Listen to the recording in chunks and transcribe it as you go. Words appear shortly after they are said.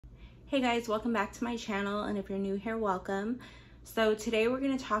Hey guys, welcome back to my channel, and if you're new here, welcome. So today we're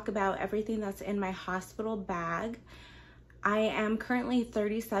going to talk about everything that's in my hospital bag. I am currently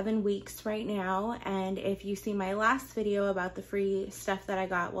 37 weeks right now, and if you see my last video about the free stuff that I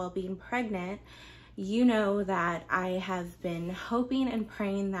got while being pregnant, you know that I have been hoping and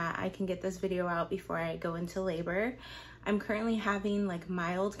praying that I can get this video out before I go into labor. I'm currently having like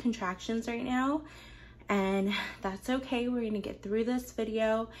mild contractions right now, and that's okay. We're going to get through this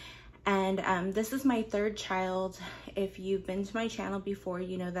video. And this is my third child. If you've been to my channel before,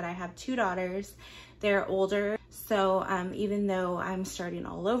 you know that I have two daughters. They're older, so even though I'm starting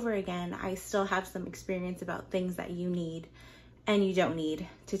all over again, I still have some experience about things that you need and you don't need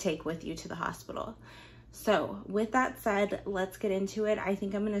to take with you to the hospital. So with that said, let's get into it. I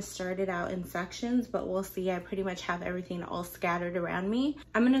think I'm going to start it out in sections, but we'll see. I pretty much have everything all scattered around me.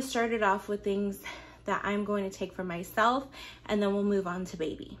 I'm going to start it off with things that I'm going to take for myself, and then we'll move on to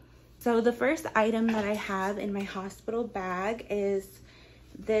baby. So the first item that I have in my hospital bag is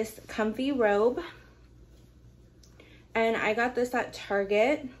this comfy robe. And I got this at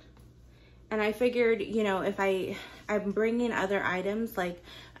Target. And I figured, you know, if I'm bringing other items like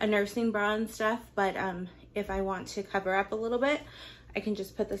a nursing bra and stuff, but if I want to cover up a little bit, I can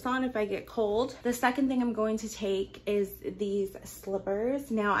just put this on if I get cold. The second thing I'm going to take is these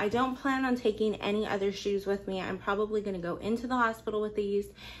slippers. Now, I don't plan on taking any other shoes with me. I'm probably gonna go into the hospital with these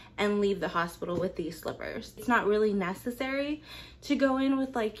and leave the hospital with these slippers. It's not really necessary to go in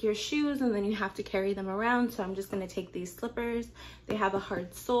with like your shoes and then you have to carry them around, so I'm just gonna take these slippers. They have a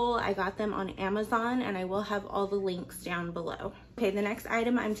hard sole. I got them on Amazon, and I will have all the links down below. Okay, the next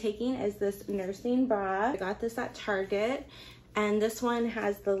item I'm taking is this nursing bra. I got this at Target. And this one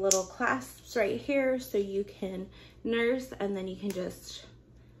has the little clasps right here, so you can nurse and then you can just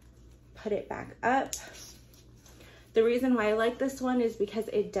put it back up. The reason why I like this one is because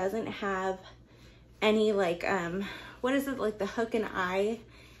it doesn't have any like, what is it, like the hook and eye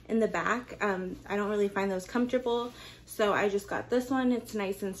in the back. I don't really find those comfortable, so I just got this one. It's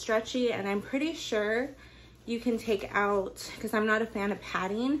nice and stretchy, and I'm pretty sure you can take out, because I'm not a fan of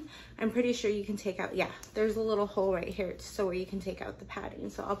padding, I'm pretty sure you can take out, yeah, there's a little hole right here so where you can take out the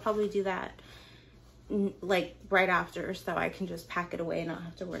padding. So I'll probably do that like right after, so I can just pack it away and not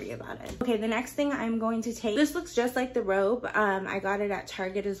have to worry about it. Okay, the next thing I'm going to take, this looks just like the robe. I got it at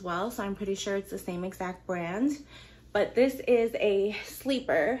Target as well, so I'm pretty sure it's the same exact brand, but this is a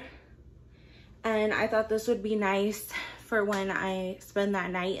sleeper, and I thought this would be nice for when I spend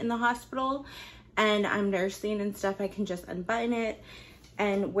that night in the hospital and I'm nursing and stuff. I can just unbutton it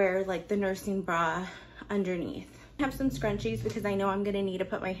and wear like the nursing bra underneath. I have some scrunchies because I know I'm gonna need to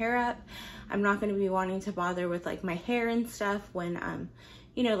put my hair up. I'm not gonna be wanting to bother with like my hair and stuff when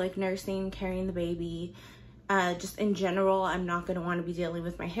you know, like nursing, carrying the baby, just in general, I'm not gonna want to be dealing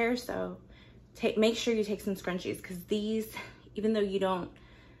with my hair. So make sure you take some scrunchies, because these, even though you don't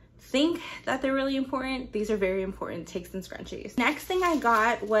think that they're really important, these are very important. Take some scrunchies. Next thing I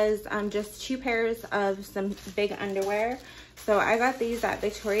got was just 2 pairs of some big underwear. So I got these at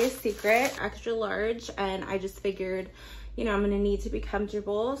Victoria's Secret, extra large, and I just figured, you know, I'm gonna need to be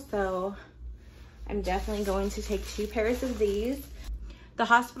comfortable, so I'm definitely going to take 2 pairs of these. The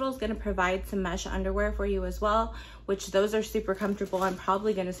hospital is gonna provide some mesh underwear for you as well, which those are super comfortable. I'm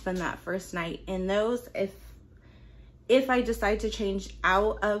probably gonna spend that first night in those. If I decide to change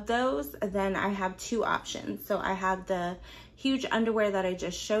out of those, then I have 2 options. So I have the huge underwear that I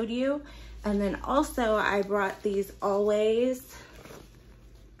just showed you, and then also I brought these always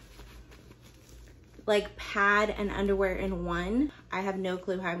like pad and underwear in one. I have no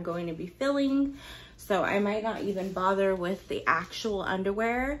clue how I'm going to be filling, so I might not even bother with the actual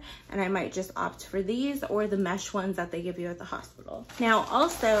underwear, and I might just opt for these or the mesh ones that they give you at the hospital. Now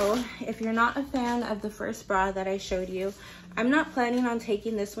also, if you're not a fan of the first bra that I showed you, I'm not planning on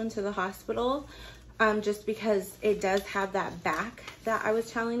taking this one to the hospital, just because it does have that back that I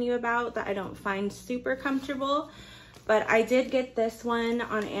was telling you about that I don't find super comfortable. But I did get this one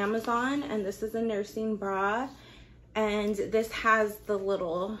on Amazon, and this is a nursing bra, and this has the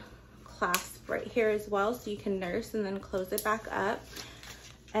little clasp right here as well, so you can nurse and then close it back up.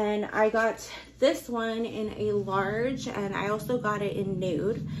 And I got this one in a large, and I also got it in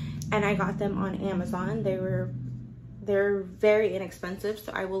nude, and I got them on Amazon. They're very inexpensive,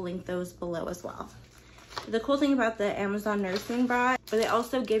 so I will link those below as well. The cool thing about the Amazon nursing bra, they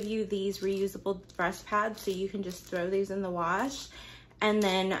also give you these reusable breast pads, so you can just throw these in the wash and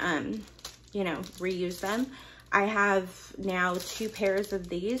then you know, reuse them. I have now 2 pairs of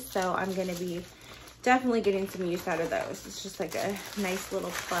these, so I'm gonna be definitely getting some use out of those. It's just like a nice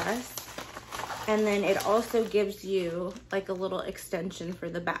little plus. And then it also gives you like a little extension for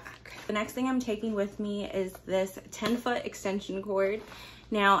the back. The next thing I'm taking with me is this 10-foot extension cord.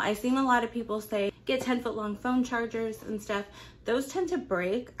 Now, I've seen a lot of people say, get 10-foot long phone chargers and stuff. Those tend to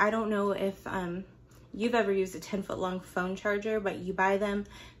break. I don't know if you've ever used a 10-foot long phone charger, but you buy them,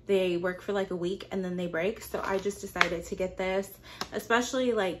 they work for like a week and then they break. So I just decided to get this,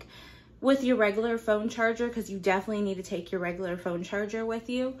 especially like with your regular phone charger, because you definitely need to take your regular phone charger with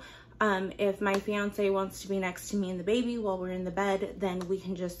you. If my fiance wants to be next to me and the baby while we're in the bed, then we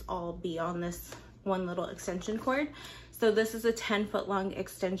can just all be on this one little extension cord. So this is a 10-foot long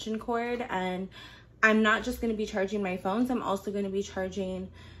extension cord, and I'm not just going to be charging my phones, I'm also going to be charging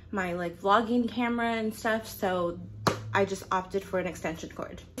my like vlogging camera and stuff. So I just opted for an extension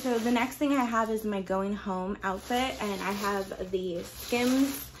cord. So the next thing I have is my going home outfit, and I have the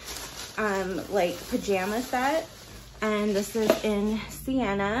Skims like pajama set, and this is in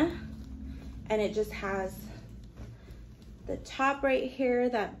sienna, and it just has the top right here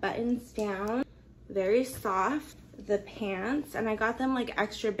that buttons down, very soft. The pants, and I got them like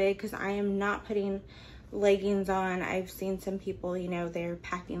extra big because I am not putting leggings on. I've seen some people, you know, they're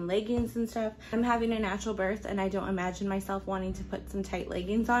packing leggings and stuff. I'm having a natural birth and I don't imagine myself wanting to put some tight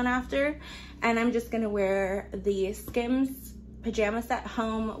leggings on after, and I'm just gonna wear the Skims pajama set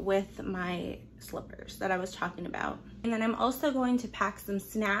home with my slippers that I was talking about. And then I'm also going to pack some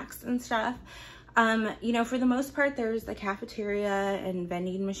snacks and stuff. You know, for the most part, there's the cafeteria and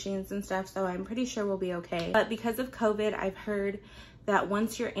vending machines and stuff, so I'm pretty sure we'll be okay. But because of COVID, I've heard that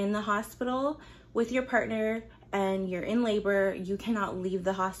once you're in the hospital with your partner and you're in labor, you cannot leave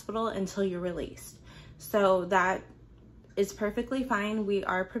the hospital until you're released. So that is perfectly fine. We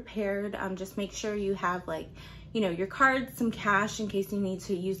are prepared. Just make sure you have like, you know, your cards, some cash in case you need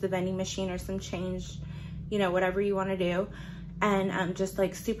to use the vending machine, or some change, you know, whatever you want to do. And just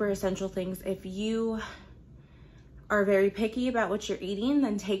like super essential things. If you are very picky about what you're eating,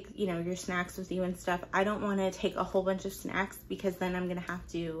 then take, you know, your snacks with you and stuff. I don't want to take a whole bunch of snacks because then I'm gonna have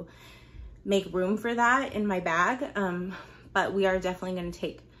to make room for that in my bag. But we are definitely gonna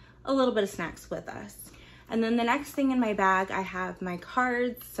take a little bit of snacks with us. And then the next thing in my bag, I have my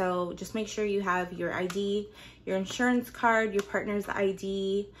cards. So just make sure you have your ID, your insurance card, your partner's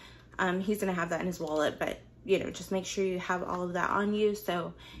ID. He's gonna have that in his wallet, but you know, just make sure you have all of that on you.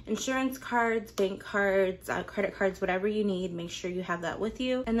 So insurance cards, bank cards, credit cards, whatever you need, make sure you have that with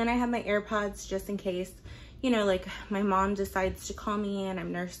you. And then I have my AirPods just in case, you know, like my mom decides to call me and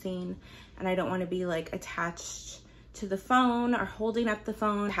I'm nursing and I don't want to be like attached to the phone or holding up the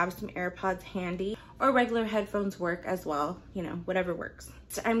phone. Have some AirPods handy, or regular headphones work as well, you know, whatever works.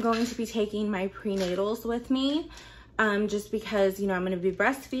 So I'm going to be taking my prenatals with me. Just because, you know, I'm going to be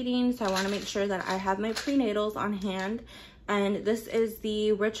breastfeeding, so I want to make sure that I have my prenatals on hand. And this is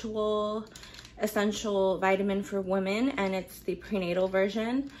the Ritual Essential Vitamin for Women, and it's the prenatal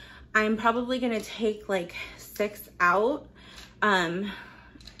version. I'm probably going to take like 6 out,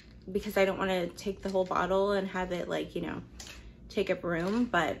 because I don't want to take the whole bottle and have it like, you know, take up room,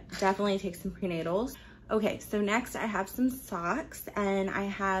 but definitely take some prenatals. Okay, so next I have some socks, and I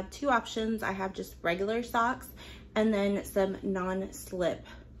have 2 options. I have just regular socks and then some non-slip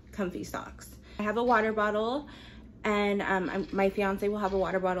comfy socks. I have a water bottle, and my fiance will have a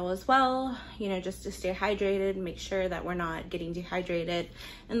water bottle as well, you know, just to stay hydrated and make sure that we're not getting dehydrated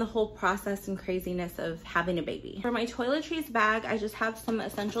in the whole process and craziness of having a baby. For my toiletries bag, I just have some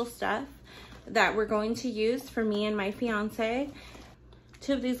essential stuff that we're going to use for me and my fiance.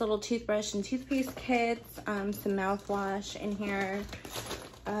 2 of these little toothbrush and toothpaste kits, some mouthwash in here.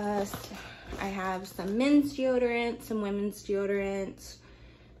 I have some men's deodorant, some women's deodorant,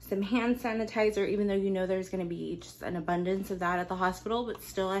 some hand sanitizer, even though you know there's going to be just an abundance of that at the hospital, but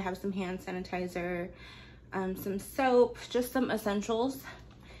still I have some hand sanitizer, some soap, just some essentials.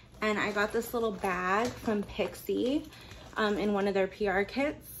 And I got this little bag from Pixie in one of their PR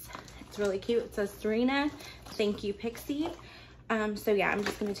kits. It's really cute. It says Serena, thank you Pixie. So yeah, I'm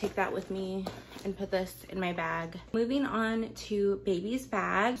just gonna take that with me and put this in my bag. Moving on to baby's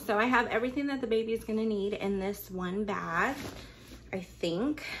bag. So I have everything that the baby is gonna need in this one bag, I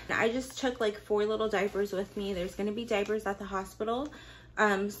think. I just took like 4 little diapers with me. There's gonna be diapers at the hospital.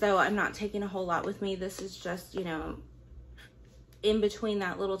 So I'm not taking a whole lot with me. This is just, you know, in between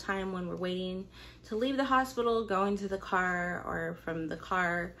that little time when we're waiting to leave the hospital, going to the car, or from the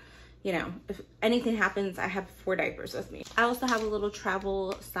car, you know, if anything happens, I have 4 diapers with me. I also have a little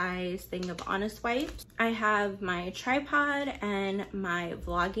travel size thing of Honest Wipes. I have my tripod and my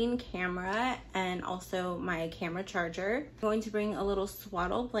vlogging camera, and also my camera charger. I'm going to bring a little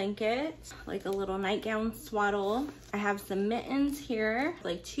swaddle blanket, like a little nightgown swaddle. I have some mittens here,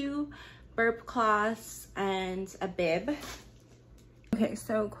 like 2 burp cloths, and a bib. Okay,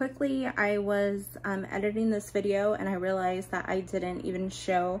 so quickly I was editing this video and I realized that I didn't even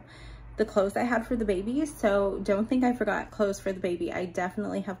show the clothes I had for the baby. So don't think I forgot clothes for the baby. I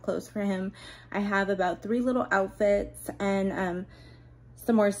definitely have clothes for him. I have about 3 little outfits and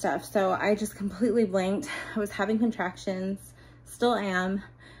some more stuff. So I just completely blanked. I was having contractions, still am,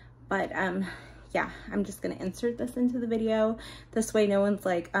 but yeah, I'm just gonna insert this into the video. This way no one's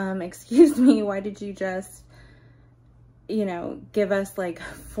like, excuse me, why did you just, you know, give us like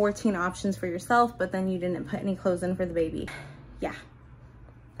 14 options for yourself, but then you didn't put any clothes in for the baby. Yeah,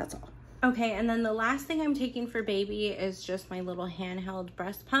 that's all. Okay, and then the last thing I'm taking for baby is just my little handheld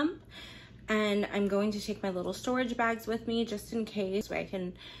breast pump. And I'm going to take my little storage bags with me just in case, so I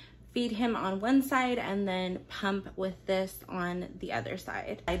can feed him on one side and then pump with this on the other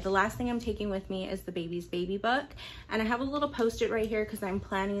side. The last thing I'm taking with me is the baby's baby book. And I have a little post-it right here because I'm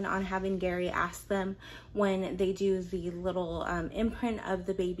planning on having Gary ask them when they do the little imprint of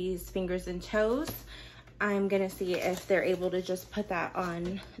the baby's fingers and toes. I'm gonna see if they're able to just put that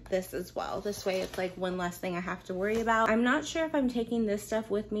on this as well. This way it's like one less thing I have to worry about. I'm not sure if I'm taking this stuff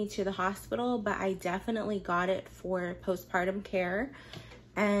with me to the hospital, but I definitely got it for postpartum care.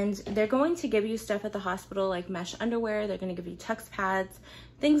 And they're going to give you stuff at the hospital like mesh underwear, they're gonna give you tux pads,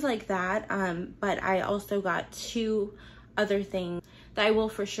 things like that. But I also got 2 other things that I will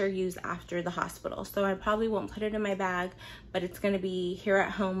for sure use after the hospital. So I probably won't put it in my bag, but it's gonna be here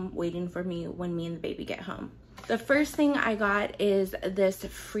at home waiting for me when me and the baby get home. The first thing I got is this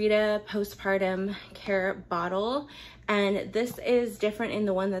Frida postpartum care bottle. And this is different in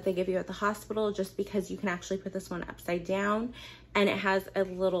the one that they give you at the hospital just because you can actually put this one upside down, and it has a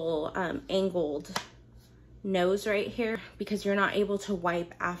little angled nose right here because you're not able to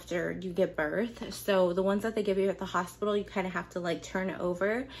wipe after you give birth. So the ones that they give you at the hospital, you kind of have to like turn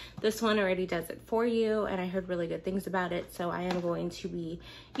over. This one already does it for you, and I heard really good things about it, so I am going to be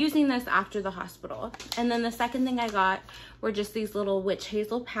using this after the hospital. And then the second thing I got were just these little witch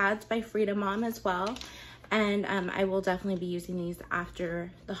hazel pads by Frida Mom as well. And I will definitely be using these after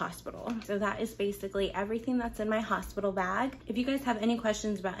the hospital. So that is basically everything that's in my hospital bag. If you guys have any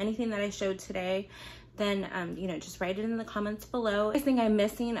questions about anything that I showed today, then you know, just write it in the comments below. If you think I'm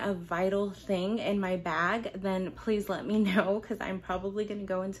missing a vital thing in my bag, then please let me know because I'm probably gonna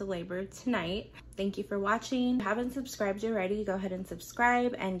go into labor tonight. Thank you for watching. If you haven't subscribed already, go ahead and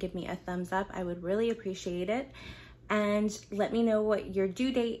subscribe and give me a thumbs up. I would really appreciate it. And let me know what your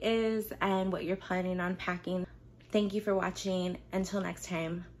due date is and what you're planning on packing. Thank you for watching. Until next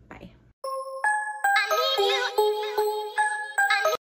time.